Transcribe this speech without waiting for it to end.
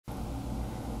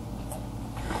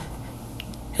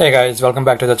Hey guys, welcome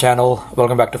back to the channel.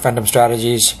 Welcome back to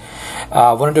Phantom.Strategies.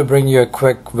 I wanted to bring you a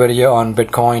quick video on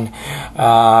Bitcoin.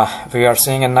 We are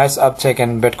seeing a nice uptick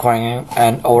in Bitcoin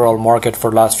and overall market for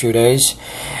the last few days,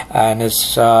 and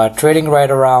it's trading right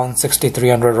around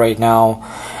 6,300 right now.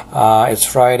 It's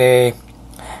Friday,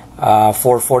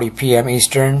 4:40 p.m.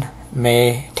 Eastern,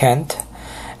 May 10th,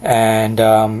 and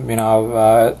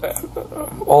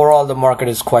overall the market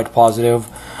is quite positive,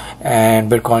 and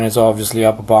Bitcoin is obviously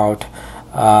up about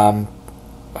 3%.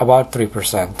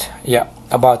 Yeah,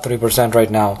 about 3%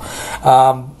 right now.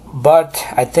 But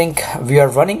I think we are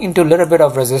running into a little bit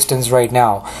of resistance right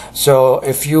now. So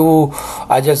if you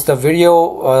adjust the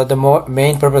video, the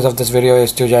main purpose of this video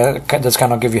is to just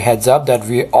kind of give you heads up that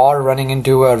we are running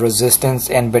into a resistance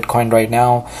in Bitcoin right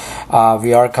now.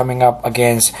 We are coming up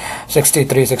against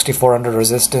 6,400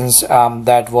 resistance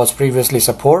that was previously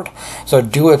support. So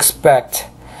do expect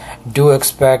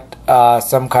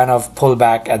some kind of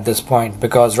pullback at this point,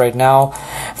 because right now,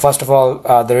 first of all,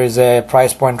 there is a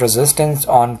price point resistance.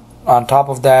 On top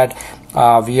of that,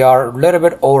 we are a little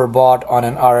bit overbought on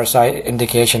an RSI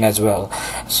indication as well.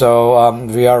 So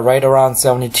we are right around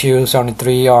 72,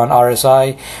 73 on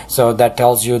RSI, so that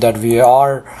tells you that we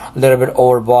are a little bit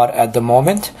overbought at the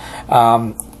moment.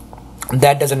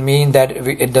 That doesn't mean that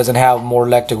it doesn't have more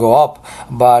leg to go up,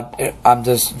 but I'm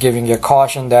just giving you a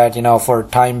caution that, for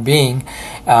time being,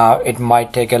 it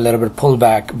might take a little bit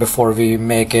pullback before we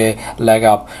make a leg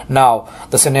up. Now,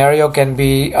 the scenario can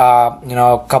be,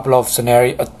 a couple of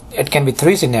scenarios. It can be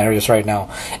three scenarios right now.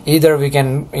 Either we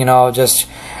can, just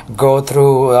go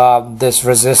through this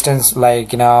resistance,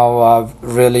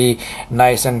 really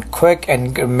nice and quick,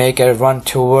 and make a run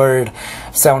toward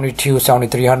 72,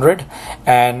 7300,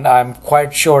 and I'm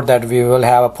quite sure that we will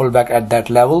have a pullback at that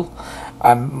level.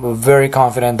 I'm very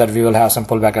confident that we will have some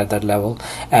pullback at that level.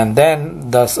 And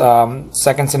then the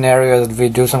second scenario is we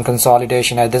do some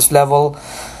consolidation at this level,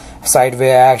 sideways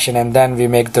action, and then we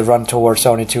make the run towards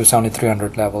 72,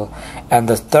 7300 level. And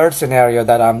the third scenario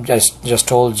that I'm just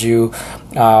told you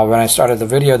when I started the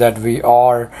video, that we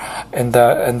are in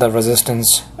the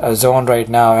resistance zone right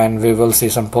now, and we will see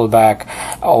some pullback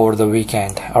over the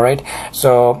weekend. All right,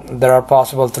 so there are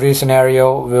possible three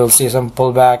scenario. We'll see some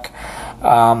pullback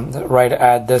right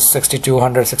at this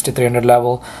 6200, 6300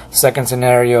 level. Second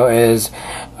scenario is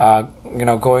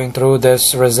going through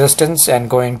this resistance and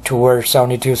going towards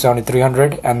 72,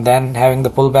 7300, and then having the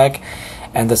pullback.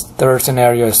 And the third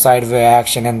scenario is sideways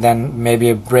action, and then maybe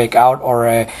a breakout or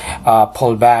a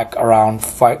pullback around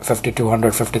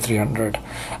 5200, 5300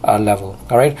 level.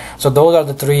 All right, so those are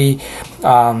the three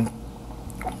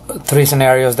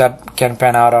scenarios that can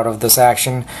pan out of this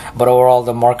action. But overall,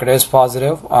 the market is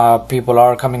positive. People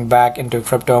are coming back into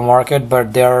crypto market,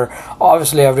 but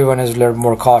obviously everyone is a little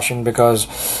more caution, because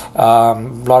a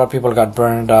lot of people got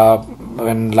burned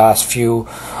in last few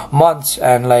months,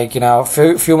 and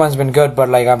few months been good,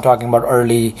 but I'm talking about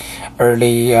early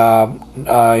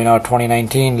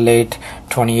 2019, late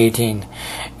 2018.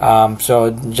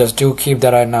 So just do keep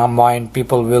that in mind.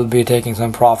 People will be taking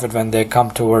some profit when they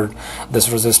come toward this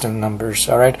resistance numbers.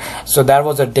 All right, so that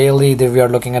was a daily. We are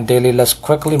looking at daily. Let's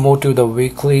quickly move to the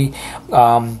weekly.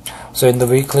 So in the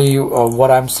weekly, what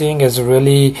I'm seeing is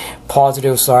really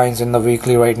positive signs in the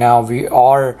weekly right now. We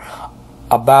are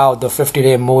about the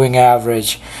 50-day moving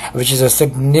average, which is a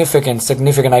significant, I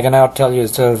cannot tell you,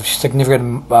 it's a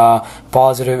significant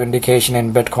positive indication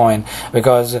in Bitcoin.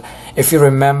 Because if you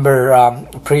remember,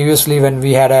 previously when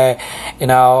we had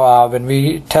when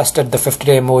we tested the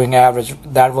 50-day moving average,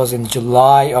 that was in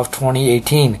July of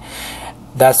 2018.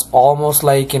 That's almost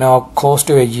close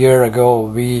to a year ago.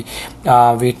 We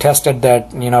tested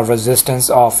that resistance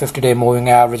of 50-day moving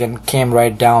average and came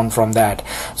right down from that.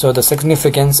 So the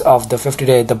significance of the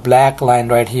 50-day, the black line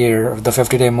right here, the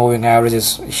 50-day moving average,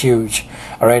 is huge.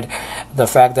 All right, the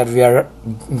fact that we are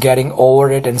getting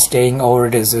over it and staying over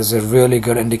it is a really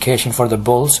good indication for the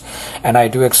bulls. And I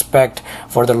do expect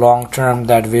for the long term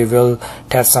that we will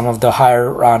test some of the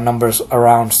higher numbers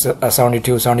around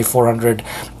 72, 7400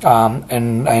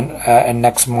 in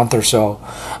next month or so.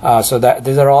 So that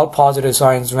these are all positive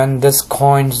signs. When they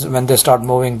start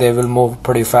moving, they will move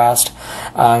pretty fast.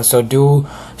 So do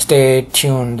stay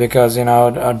tuned, because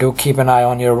do keep an eye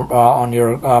on your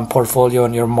portfolio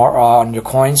and on your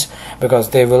coins, because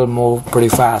they will move pretty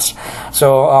fast.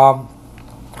 So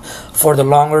for the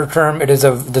longer term, this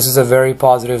is a very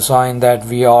positive sign that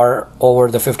we are over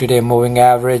the 50-day moving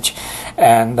average,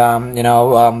 and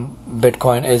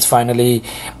Bitcoin is finally,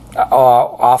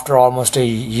 after almost a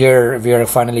year, we are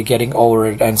finally getting over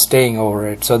it and staying over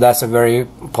it. So that's a very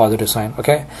positive sign.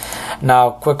 Okay,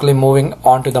 now quickly moving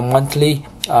on to the monthly.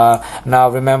 Now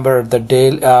remember, the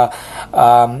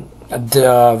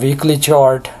weekly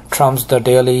chart trumps the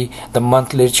daily, the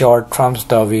monthly chart trumps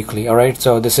the weekly. All right,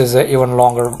 so this is an even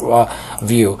longer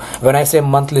view. When I say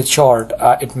monthly chart,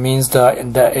 it means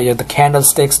the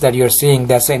candlesticks that you're seeing,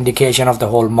 that's the indication of the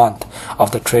whole month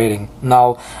of the trading.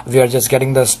 Now we are just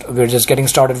getting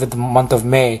started with the month of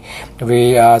May.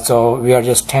 So we are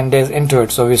just 10 days into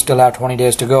it, so we still have 20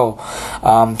 days to go.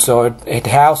 So it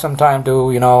has some time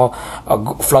to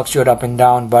fluctuate up and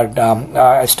down, but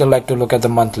I still like to look at the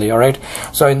monthly. All right,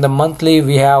 so in the monthly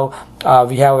we have a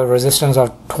resistance of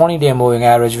 20-day moving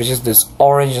average, which is this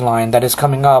orange line that is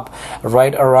coming up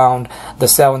right around the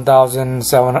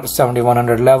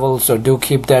 7,100 level. So do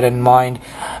keep that in mind.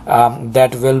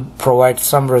 That will provide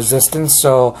some resistance.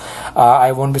 So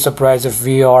I won't be surprised if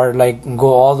we are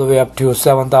go all the way up to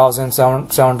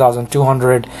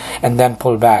 7,200 and then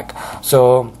pull back.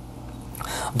 So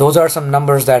those are some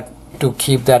numbers to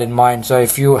keep that in mind. So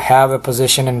if you have a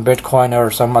position in Bitcoin or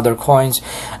some other coins,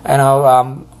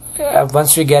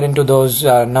 once we get into those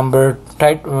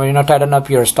tighten up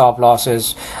your stop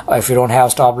losses. If you don't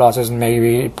have stop losses,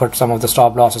 maybe put some of the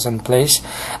stop losses in place.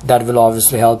 That will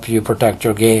obviously help you protect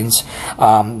your gains.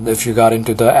 If you got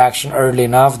into the action early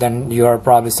enough, then you are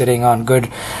probably sitting on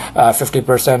good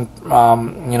 50%,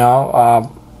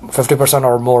 50%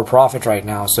 or more profit right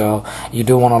now. So you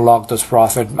do want to lock this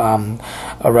profit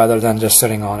rather than just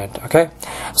sitting on it. Okay,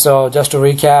 so just to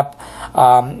recap,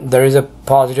 there is a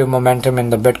positive momentum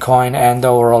in the Bitcoin and the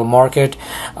overall market.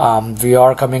 We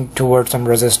are coming towards some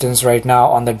resistance right now.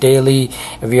 On the daily,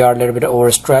 we are a little bit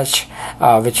overstretched,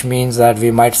 which means that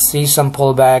we might see some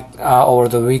pullback over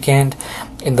the weekend.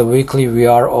 In the weekly, we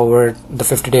are over the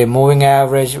 50-day moving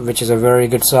average, which is a very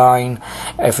good sign.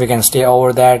 If we can stay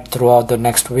over that throughout the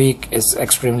next week, it's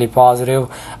extremely positive.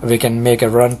 We can make a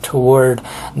run toward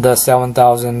the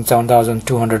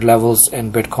 7,200 levels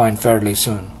in Bitcoin fairly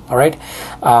soon. All right,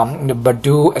 but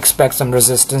do expect some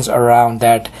resistance around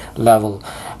that level.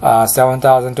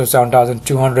 7,000 to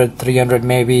 7,200, 300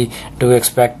 maybe. Do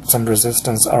expect some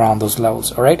resistance around those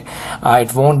levels. All right,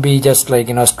 it won't be just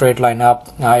straight line up.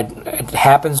 It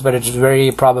happens, but its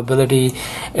very probability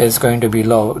is going to be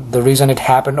low. The reason it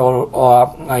happened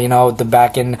the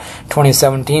back in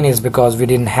 2017 is because we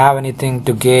didn't have anything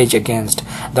to gauge against.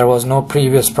 There was no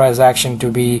previous price action to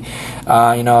be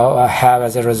have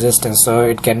as a resistance, so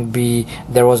it can be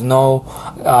there was no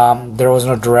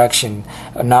direction.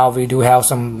 Now we do have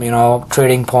some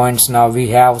trading points. Now we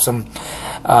have some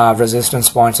resistance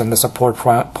points and the support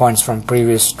points from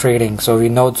previous trading, so we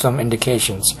know some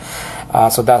indications.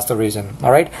 So that's the reason.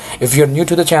 All right, if you're new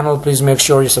to the channel, please make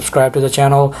sure you subscribe to the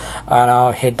channel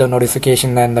and hit the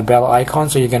notification and the bell icon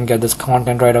so you can get this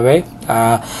content right away.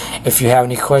 If you have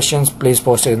any questions, please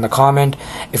post it in the comment.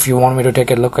 If you want me to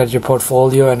take a look at your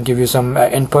portfolio and give you some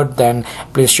input, then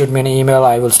please shoot me an email.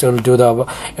 I will still do the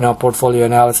portfolio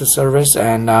analysis service,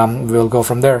 and we'll go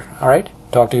from there. All right,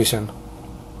 talk to you soon.